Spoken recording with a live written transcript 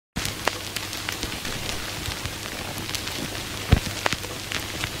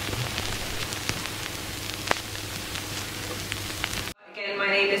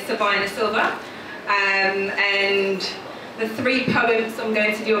Sabyena Silver, and the 3 poems I'm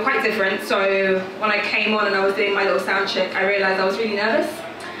going to do are quite different. So when I came on and I was doing my little sound check, I realised I was really nervous.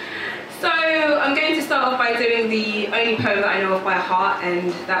 So I'm going to start off by doing the only poem that I know of by heart,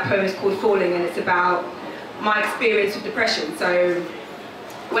 and that poem is called Falling, and it's about my experience with depression. So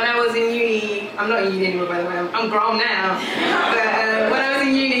when I was in uni, I'm not in uni anymore by the way, I'm grown now, but when I was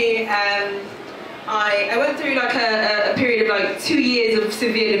in uni, I went through like a period of like 2 years of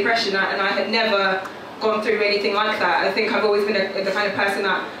severe depression, and I had never gone through anything like that. I think I've always been the kind of person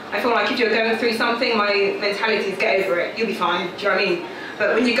that I feel like if you're going through something, my mentality is get over it, you'll be fine, do you know what I mean?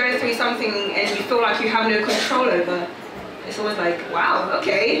 But when you go through something and you feel like you have no control over, it's almost like, wow,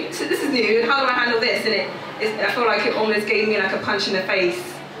 okay, so this is new, how do I handle this? And I feel like it almost gave me like a punch in the face,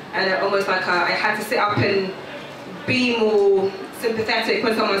 and almost like I had to sit up and be more sympathetic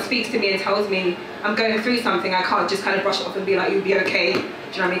when someone speaks to me and tells me I'm going through something. I can't just kind of brush it off and be like, you'll be okay. Do you know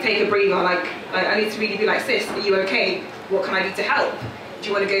what I mean? Take a breather. Like I need to really be like, sis, are you okay? What can I do to help? Do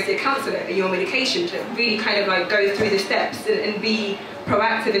you want to go see a counsellor? Are you on medication? To really kind of like go through the steps and be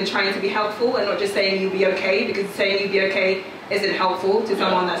proactive in trying to be helpful, and not just saying you'll be okay, because saying you'll be okay isn't helpful to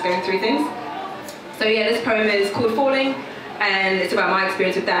someone that's going through things. So yeah, this poem is called Falling, and it's about my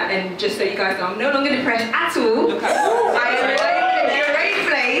experience with that. And just so you guys know, I'm no longer depressed at all. I am in a great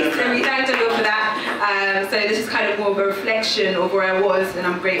place, and we thank the Lord for that. So this is kind of more of a reflection of where I was, and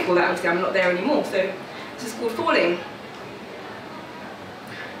I'm grateful that obviously I'm not there anymore. So this is called Falling.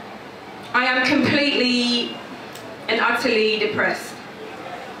 I am completely and utterly depressed.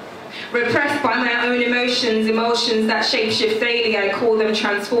 Repressed by my own emotions that shapeshift daily. I call them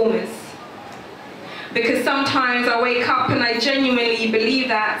transformers. Because sometimes I wake up and I genuinely believe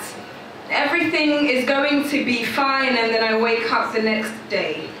that everything is going to be fine, and then I wake up the next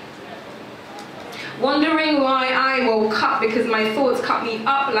day wondering why I woke up, because my thoughts cut me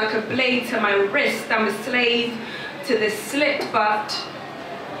up like a blade to my wrist. I'm a slave to the slit, but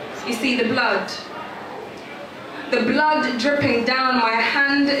you see the blood dripping down my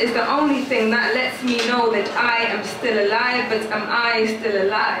hand is the only thing that lets me know that I am still alive. But am I still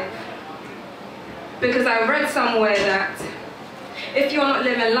alive? Because I read somewhere that if you're not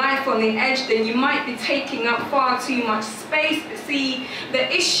living life on the edge, then you might be taking up far too much space. But see,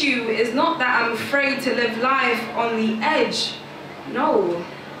 the issue is not that I'm afraid to live life on the edge. No.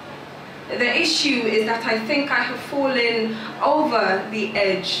 The issue is that I think I have fallen over the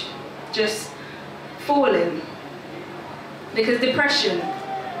edge. Just fallen. Because depression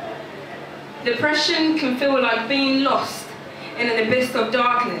can feel like being lost in an abyss of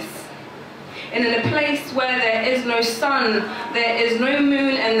darkness. And in a place where there is no sun, there is no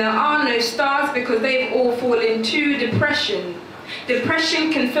moon, and there are no stars, because they've all fallen to depression.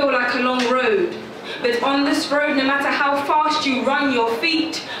 Depression can feel like a long road, but on this road, no matter how fast you run, your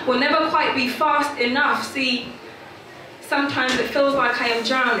feet will never quite be fast enough. See, sometimes it feels like I am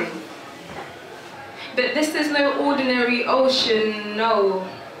drowning. But this is no ordinary ocean, no.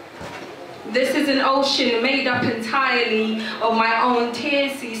 This is an ocean made up entirely of my own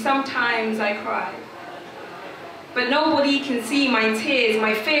tears. See, sometimes I cry, but nobody can see my tears.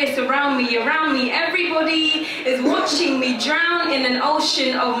 My fears surround me, around me. Everybody is watching me drown in an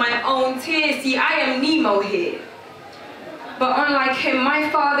ocean of my own tears. See, I am Nemo here. But unlike him, my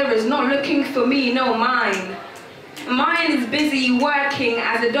father is not looking for me, no, mine. Mine is busy working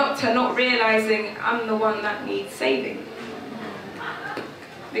as a doctor, not realizing I'm the one that needs saving.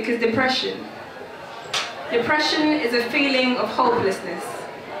 Because depression is a feeling of hopelessness.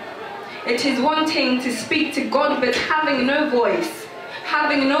 It is wanting to speak to God but having no voice,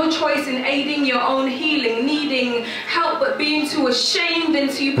 having no choice in aiding your own healing, needing help but being too ashamed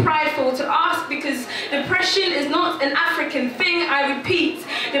and too prideful to ask, because depression is not an African thing. I repeat,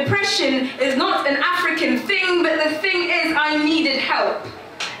 depression is not an African thing, but the thing is I needed help.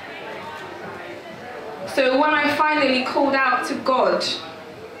 So when I finally called out to God,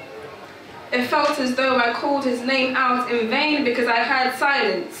 it felt as though I called his name out in vain, because I heard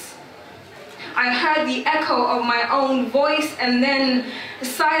silence. I heard the echo of my own voice, and then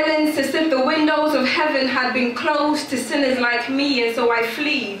silence as if the windows of heaven had been closed to sinners like me, and so I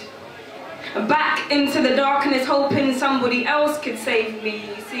fled back into the darkness, hoping somebody else could save me.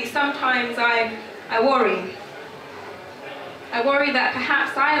 You see, sometimes I worry. I worry that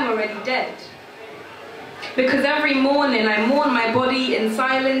perhaps I am already dead. Because every morning I mourn my body in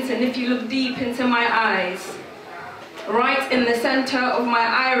silence, and if you look deep into my eyes, right in the center of my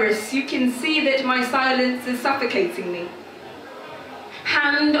iris, you can see that my silence is suffocating me.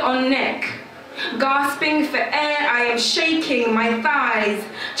 Hand on neck, gasping for air, I am shaking, my thighs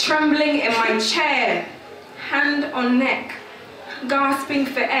trembling in my chair. Hand on neck, gasping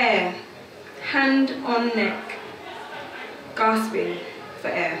for air, hand on neck, gasping for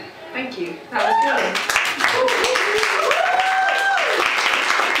air. Thank you. That was falling.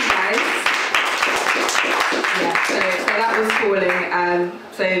 Guys. Yeah, so that was falling.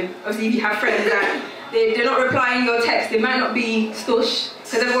 So obviously if you have friends that they're not replying your text, they might not be stosh,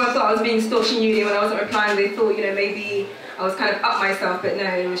 because everyone thought I was being stosh in uni when I wasn't replying. They thought, you know, maybe I was kind of up myself, but no,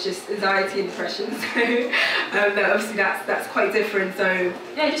 it was just anxiety and depression. So obviously that's quite different. So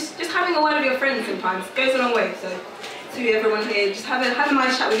yeah, just having a word with your friends sometimes goes a long way. So to everyone here, just have a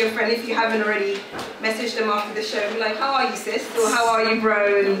nice chat with your friend. If you haven't already, message them after the show and be like, how are you sis? Or how are you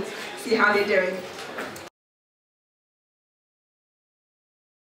bro? And see how they're doing.